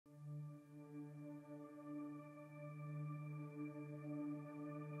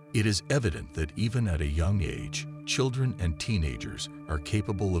It is evident that even at a young age, children and teenagers are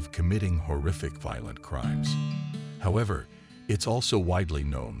capable of committing horrific violent crimes. However, it's also widely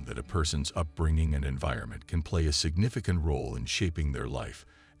known that a person's upbringing and environment can play a significant role in shaping their life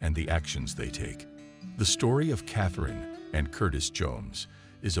and the actions they take. The story of Catherine and Curtis Jones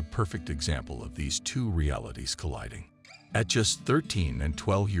is a perfect example of these two realities colliding. At just 13 and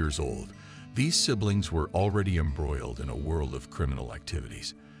 12 years old, these siblings were already embroiled in a world of criminal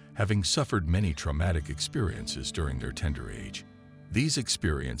activities, having suffered many traumatic experiences during their tender age. These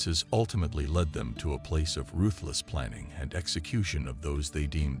experiences ultimately led them to a place of ruthless planning and execution of those they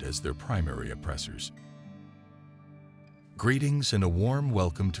deemed as their primary oppressors. Greetings and a warm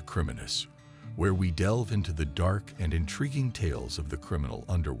welcome to Criminous, where we delve into the dark and intriguing tales of the criminal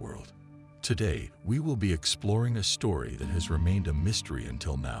underworld. Today, we will be exploring a story that has remained a mystery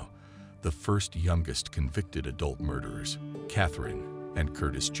until now: the first youngest convicted adult murderers, Catherine and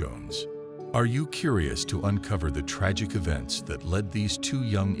Curtis Jones. Are you curious to uncover the tragic events that led these two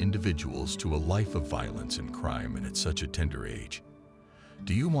young individuals to a life of violence and crime and at such a tender age?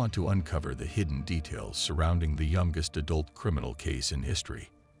 Do you want to uncover the hidden details surrounding the youngest adult criminal case in history?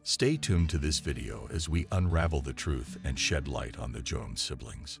 Stay tuned to this video as we unravel the truth and shed light on the Jones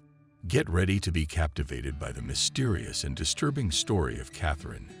siblings. Get ready to be captivated by the mysterious and disturbing story of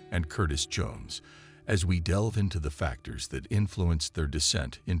Catherine and Curtis Jones as we delve into the factors that influenced their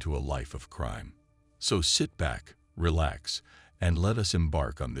descent into a life of crime. So sit back, relax, and let us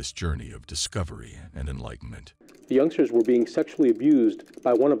embark on this journey of discovery and enlightenment. The youngsters were being sexually abused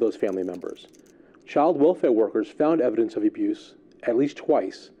by one of those family members. Child welfare workers found evidence of abuse at least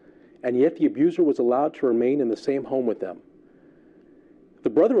twice, and yet the abuser was allowed to remain in the same home with them. The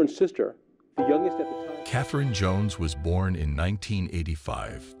brother and sister, the youngest at the time... Catherine Jones was born in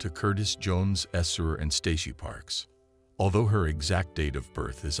 1985 to Curtis Jones Esser and Stacy Parks. Although her exact date of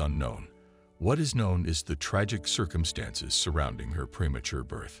birth is unknown, what is known is the tragic circumstances surrounding her premature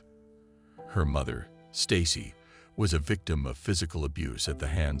birth. Her mother, Stacy, was a victim of physical abuse at the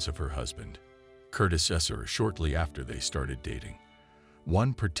hands of her husband, Curtis Esser, shortly after they started dating.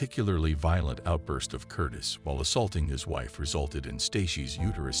 One particularly violent outburst of Curtis while assaulting his wife resulted in Stacy's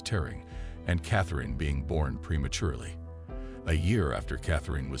uterus tearing and Catherine being born prematurely. A year after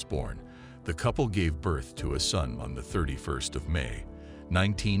Catherine was born, the couple gave birth to a son on the 31st of May,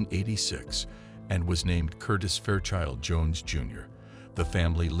 1986, and was named Curtis Fairchild Jones Jr. The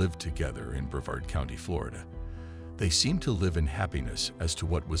family lived together in Brevard County, Florida. They seemed to live in happiness as to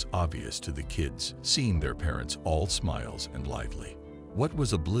what was obvious to the kids, seeing their parents all smiles and lively. What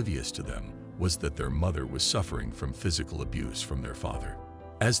was oblivious to them was that their mother was suffering from physical abuse from their father.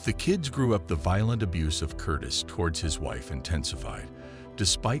 As the kids grew up, the violent abuse of Curtis towards his wife intensified,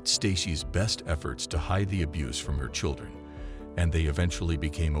 despite Stacy's best efforts to hide the abuse from her children, and they eventually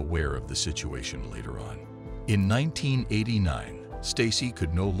became aware of the situation later on. In 1989, Stacy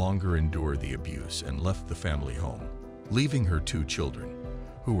could no longer endure the abuse and left the family home, leaving her two children,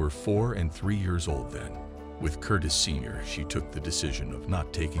 who were 4 and 3 years old then. With Curtis Sr., she took the decision of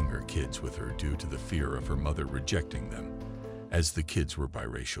not taking her kids with her due to the fear of her mother rejecting them, as the kids were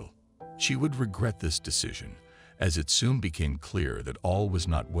biracial. She would regret this decision, as it soon became clear that all was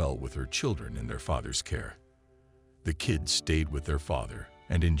not well with her children in their father's care. The kids stayed with their father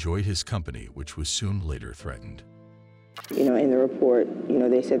and enjoyed his company, which was soon later threatened. In the report,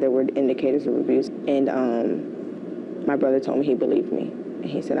 they said there were indicators of abuse, and my brother told me he believed me. And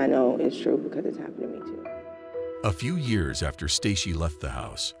he said, I know it's true because it's happened to me too. A few years after Stacy left the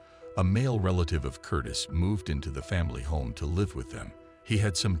house, a male relative of Curtis moved into the family home to live with them. He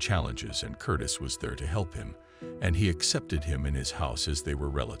had some challenges and Curtis was there to help him, and he accepted him in his house as they were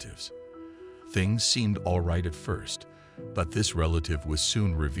relatives. Things seemed all right at first, but this relative was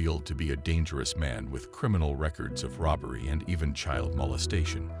soon revealed to be a dangerous man with criminal records of robbery and even child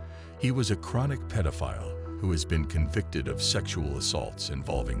molestation. He was a chronic pedophile who has been convicted of sexual assaults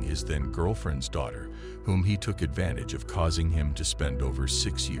involving his then-girlfriend's daughter, whom he took advantage of, causing him to spend over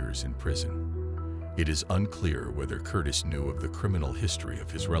 6 years in prison. It is unclear whether Curtis knew of the criminal history of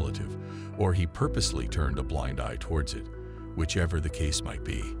his relative, or he purposely turned a blind eye towards it. Whichever the case might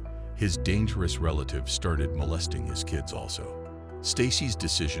be, his dangerous relative started molesting his kids also. Stacy's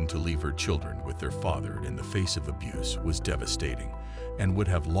decision to leave her children with their father in the face of abuse was devastating and would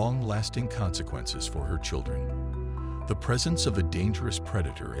have long-lasting consequences for her children. The presence of a dangerous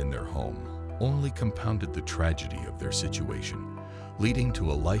predator in their home only compounded the tragedy of their situation, leading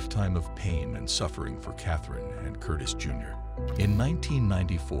to a lifetime of pain and suffering for Catherine and Curtis Jr. In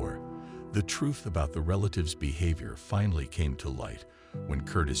 1994, the truth about the relatives' behavior finally came to light when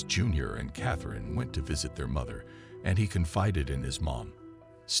Curtis Jr. and Catherine went to visit their mother, and he confided in his mom,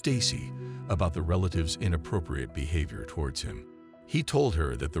 Stacy, about the relative's inappropriate behavior towards him. He told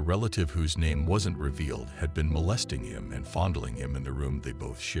her that the relative whose name wasn't revealed had been molesting him and fondling him in the room they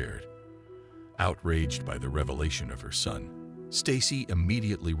both shared. Outraged by the revelation of her son, Stacy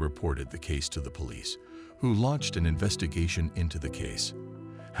immediately reported the case to the police, who launched an investigation into the case.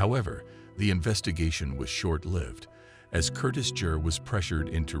 However, the investigation was short-lived, as Curtis Jr. was pressured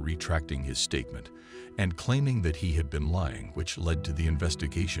into retracting his statement and claiming that he had been lying, which led to the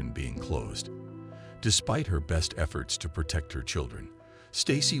investigation being closed. Despite her best efforts to protect her children,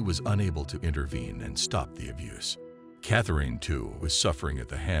 Stacy was unable to intervene and stop the abuse. Catherine, too, was suffering at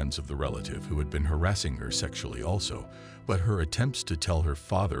the hands of the relative who had been harassing her sexually also, but her attempts to tell her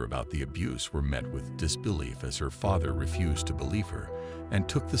father about the abuse were met with disbelief as her father refused to believe her and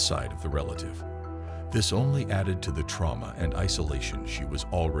took the side of the relative. This only added to the trauma and isolation she was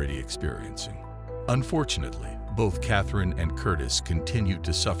already experiencing. Unfortunately, both Catherine and Curtis continued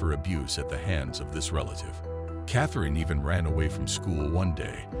to suffer abuse at the hands of this relative. Catherine even ran away from school one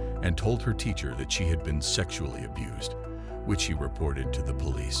day and told her teacher that she had been sexually abused, which she reported to the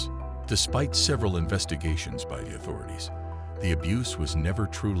police. Despite several investigations by the authorities, the abuse was never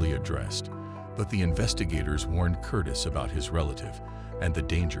truly addressed, but the investigators warned Curtis about his relative and the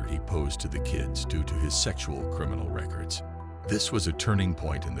danger he posed to the kids due to his sexual criminal records. This was a turning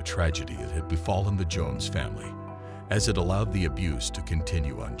point in the tragedy that had befallen the Jones family, as it allowed the abuse to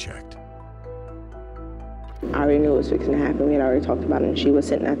continue unchecked. I already knew it was fixing to happen. We had already talked about it, and she was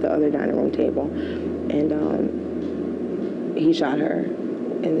sitting at the other dining room table, and he shot her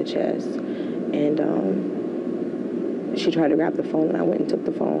in the chest, and she tried to grab the phone, and I went and took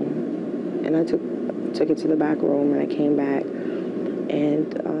the phone, and I took it to the back room, and I came back,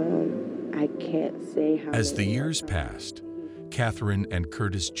 and I can't say how. As the years passed, Catherine and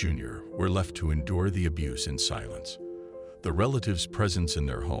Curtis Jr. were left to endure the abuse in silence. The relative's presence in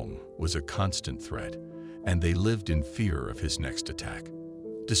their home was a constant threat, and they lived in fear of his next attack.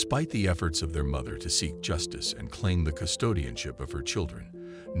 Despite the efforts of their mother to seek justice and claim the custodianship of her children,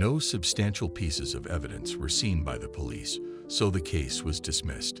 no substantial pieces of evidence were seen by the police, so the case was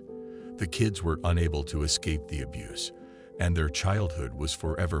dismissed. The kids were unable to escape the abuse, and their childhood was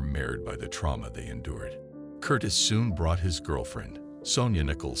forever marred by the trauma they endured. Curtis soon brought his girlfriend, Sonia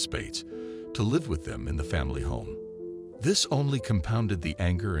Nichols Spates, to live with them in the family home. This only compounded the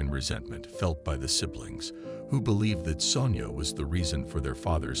anger and resentment felt by the siblings, who believed that Sonia was the reason for their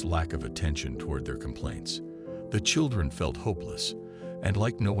father's lack of attention toward their complaints. The children felt hopeless, and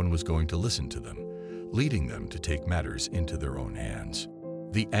like no one was going to listen to them, leading them to take matters into their own hands.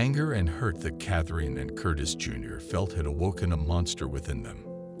 The anger and hurt that Catherine and Curtis Jr. felt had awoken a monster within them.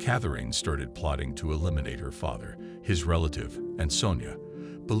 Catherine started plotting to eliminate her father, his relative, and Sonia,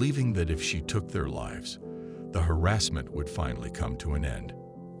 believing that if she took their lives, the harassment would finally come to an end.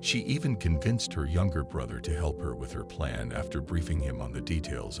 She even convinced her younger brother to help her with her plan after briefing him on the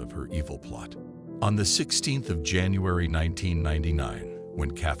details of her evil plot. On the 16th of January 1999, when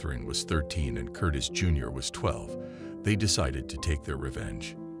Catherine was 13 and Curtis Jr. was 12, they decided to take their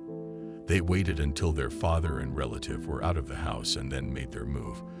revenge. They waited until their father and relative were out of the house and then made their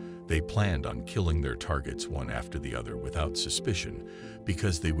move. They planned on killing their targets one after the other without suspicion,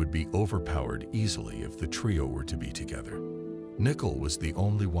 because they would be overpowered easily if the trio were to be together. Nicole was the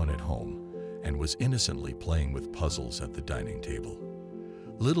only one at home and was innocently playing with puzzles at the dining table.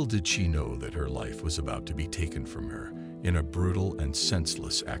 Little did she know that her life was about to be taken from her in a brutal and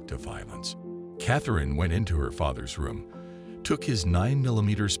senseless act of violence. Catherine went into her father's room, took his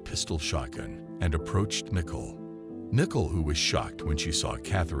 9mm pistol shotgun, and approached Nicole. Nicole, who was shocked when she saw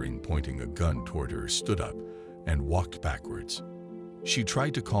Catherine pointing a gun toward her, stood up and walked backwards. She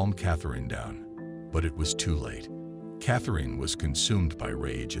tried to calm Catherine down, but it was too late. Catherine was consumed by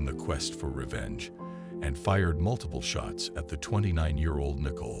rage in the quest for revenge and fired multiple shots at the 29-year-old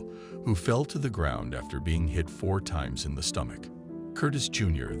Nicole, who fell to the ground after being hit 4 times in the stomach. Curtis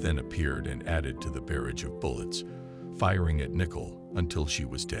Jr. then appeared and added to the barrage of bullets, firing at Nicole until she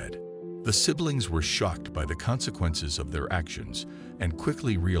was dead. The siblings were shocked by the consequences of their actions and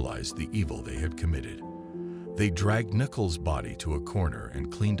quickly realized the evil they had committed. They dragged Nicole's body to a corner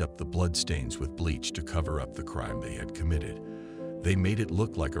and cleaned up the bloodstains with bleach to cover up the crime they had committed. They made it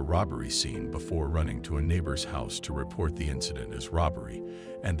look like a robbery scene before running to a neighbor's house to report the incident as robbery,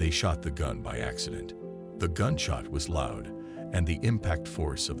 and they shot the gun by accident. The gunshot was loud, and the impact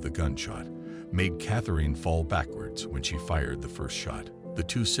force of the gunshot made Catherine fall backwards when she fired the first shot. The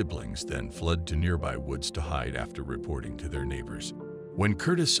 2 siblings then fled to nearby woods to hide after reporting to their neighbors. When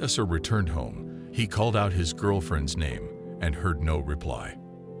Curtis Esser returned home, he called out his girlfriend's name and heard no reply.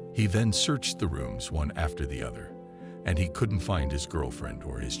 He then searched the rooms one after the other, and he couldn't find his girlfriend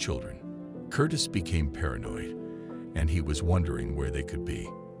or his children. Curtis became paranoid, and he was wondering where they could be.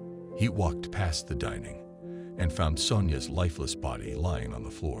 He walked past the dining and found Sonia's lifeless body lying on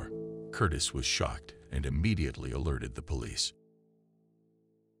the floor. Curtis was shocked and immediately alerted the police.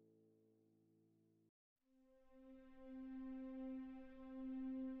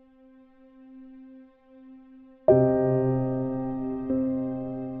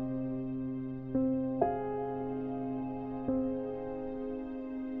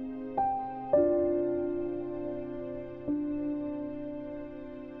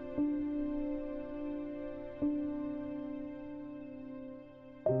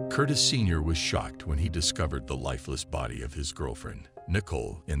 Curtis Sr. was shocked when he discovered the lifeless body of his girlfriend,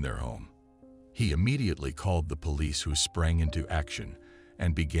 Nicole, in their home. He immediately called the police, who sprang into action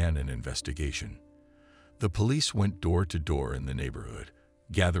and began an investigation. The police went door to door in the neighborhood,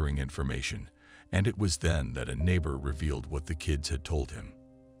 gathering information, and it was then that a neighbor revealed what the kids had told him.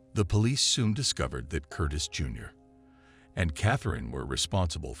 The police soon discovered that Curtis Jr. and Catherine were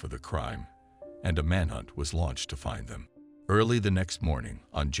responsible for the crime, and a manhunt was launched to find them. Early the next morning,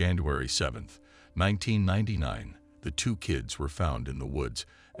 on January 7, 1999, the two kids were found in the woods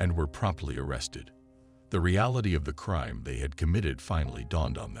and were promptly arrested. The reality of the crime they had committed finally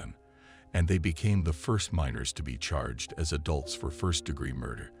dawned on them, and they became the first minors to be charged as adults for first-degree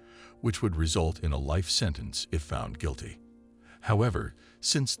murder, which would result in a life sentence if found guilty. However,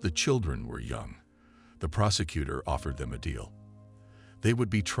 since the children were young, the prosecutor offered them a deal. They would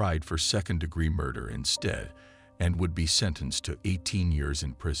be tried for second-degree murder instead, and would be sentenced to 18 years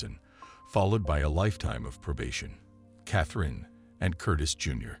in prison, followed by a lifetime of probation. Catherine and Curtis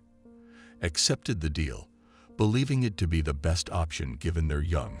Jr. accepted the deal, believing it to be the best option given their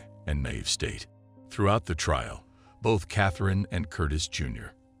young and naive state. Throughout the trial, both Catherine and Curtis Jr.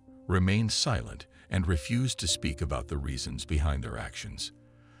 remained silent and refused to speak about the reasons behind their actions.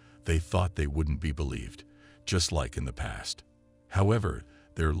 They thought they wouldn't be believed, just like in the past. However,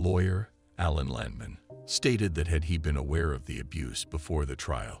 their lawyer, Alan Landman, stated that had he been aware of the abuse before the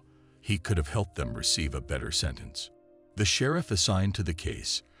trial, he could have helped them receive a better sentence. The sheriff assigned to the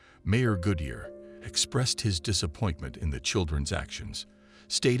case, Mayor Goodyear, expressed his disappointment in the children's actions,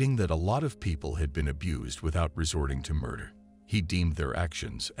 stating that a lot of people had been abused without resorting to murder. He deemed their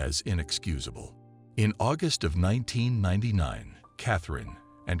actions as inexcusable. In August of 1999, Catherine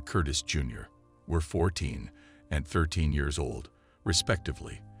and Curtis Jr. were 14 and 13 years old,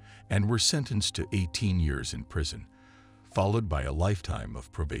 respectively, and were sentenced to 18 years in prison, followed by a lifetime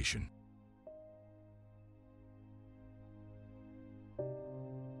of probation.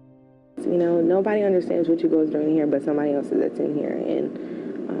 You know, nobody understands what you go through in here but somebody else that's in here. And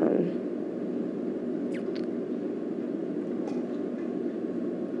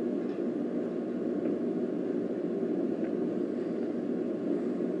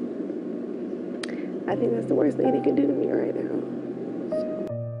I think that's the worst thing they can do to me right now.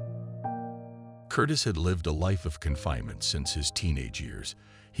 Curtis had lived a life of confinement since his teenage years.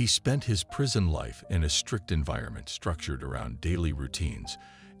 He spent his prison life in a strict environment structured around daily routines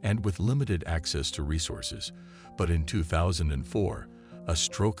and with limited access to resources. But in 2004, a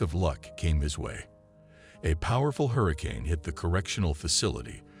stroke of luck came his way. A powerful hurricane hit the correctional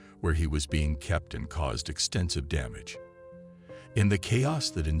facility where he was being kept and caused extensive damage. In the chaos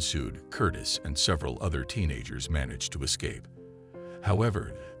that ensued, Curtis and several other teenagers managed to escape.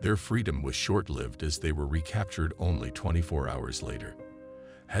 However, their freedom was short-lived as they were recaptured only 24 hours later.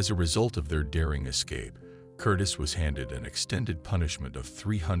 As a result of their daring escape, Curtis was handed an extended punishment of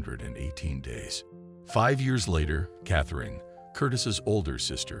 318 days. 5 years later, Catherine, Curtis's older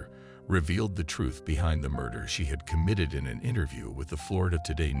sister, revealed the truth behind the murder she had committed in an interview with the Florida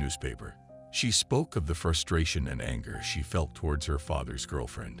Today newspaper. She spoke of the frustration and anger she felt towards her father's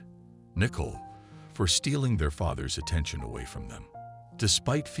girlfriend, Nicole, for stealing their father's attention away from them.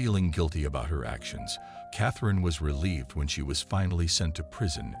 Despite feeling guilty about her actions, Catherine was relieved when she was finally sent to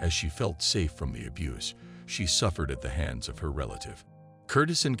prison as she felt safe from the abuse she suffered at the hands of her relative.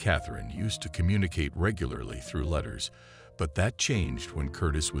 Curtis and Catherine used to communicate regularly through letters, but that changed when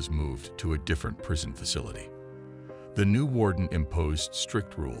Curtis was moved to a different prison facility. The new warden imposed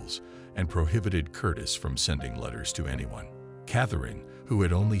strict rules and prohibited Curtis from sending letters to anyone. Catherine, who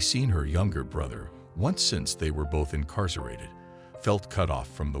had only seen her younger brother once since they were both incarcerated, felt cut off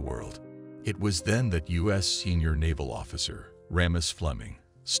from the world. It was then that U.S. Senior Naval Officer Ramus Fleming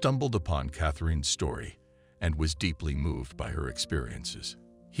stumbled upon Catherine's story and was deeply moved by her experiences.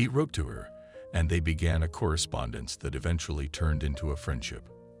 He wrote to her, and they began a correspondence that eventually turned into a friendship.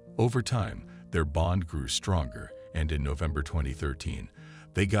 Over time, their bond grew stronger, and in November 2013,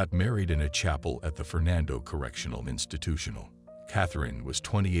 They got married in a chapel at the Fernando Correctional Institutional. Catherine was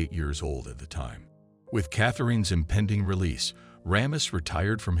 28 years old at the time. With Catherine's impending release, Ramos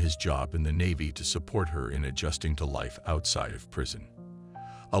retired from his job in the Navy to support her in adjusting to life outside of prison.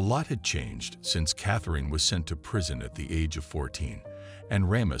 A lot had changed since Catherine was sent to prison at the age of 14, and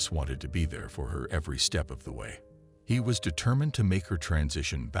Ramos wanted to be there for her every step of the way. He was determined to make her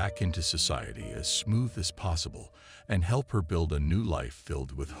transition back into society as smooth as possible and help her build a new life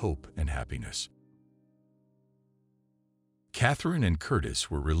filled with hope and happiness. Catherine and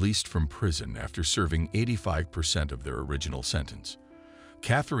Curtis were released from prison after serving 85% of their original sentence.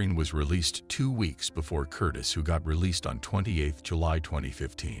 Catherine was released 2 weeks before Curtis, who got released on 28 July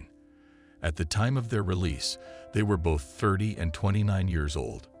 2015. At the time of their release, they were both 30 and 29 years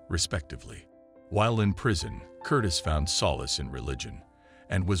old, respectively. While in prison, Curtis found solace in religion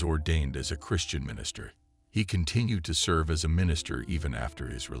and was ordained as a Christian minister. He continued to serve as a minister even after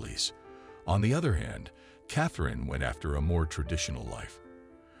his release. On the other hand, Catherine went after a more traditional life.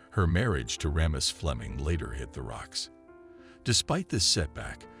 Her marriage to Ramos Fleming later hit the rocks. Despite this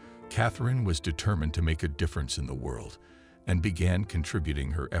setback, Catherine was determined to make a difference in the world and began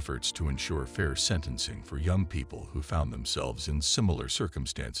contributing her efforts to ensure fair sentencing for young people who found themselves in similar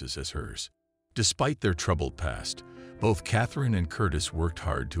circumstances as hers. Despite their troubled past, both Catherine and Curtis worked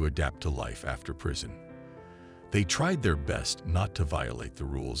hard to adapt to life after prison. They tried their best not to violate the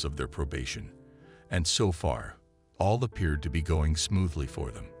rules of their probation, and so far, all appeared to be going smoothly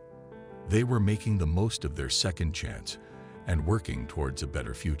for them. They were making the most of their second chance and working towards a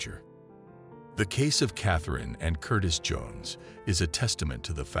better future. The case of Catherine and Curtis Jones is a testament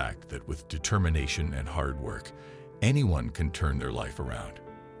to the fact that with determination and hard work, anyone can turn their life around.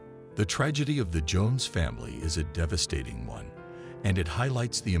 The tragedy of the Jones family is a devastating one, and it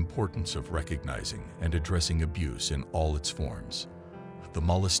highlights the importance of recognizing and addressing abuse in all its forms. The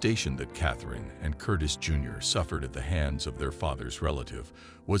molestation that Catherine and Curtis Jr. suffered at the hands of their father's relative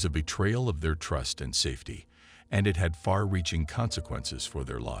was a betrayal of their trust and safety, and it had far-reaching consequences for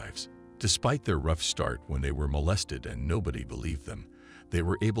their lives. Despite their rough start when they were molested and nobody believed them, they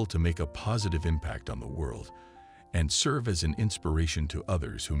were able to make a positive impact on the world and serve as an inspiration to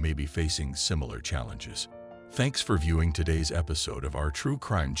others who may be facing similar challenges. Thanks for viewing today's episode of our True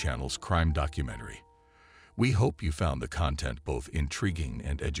Crime Channel's crime documentary. We hope you found the content both intriguing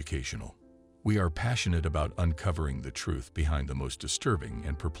and educational. We are passionate about uncovering the truth behind the most disturbing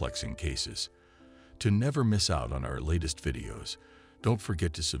and perplexing cases. To never miss out on our latest videos, don't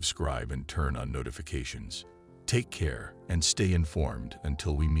forget to subscribe and turn on notifications. Take care and stay informed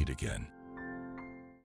until we meet again.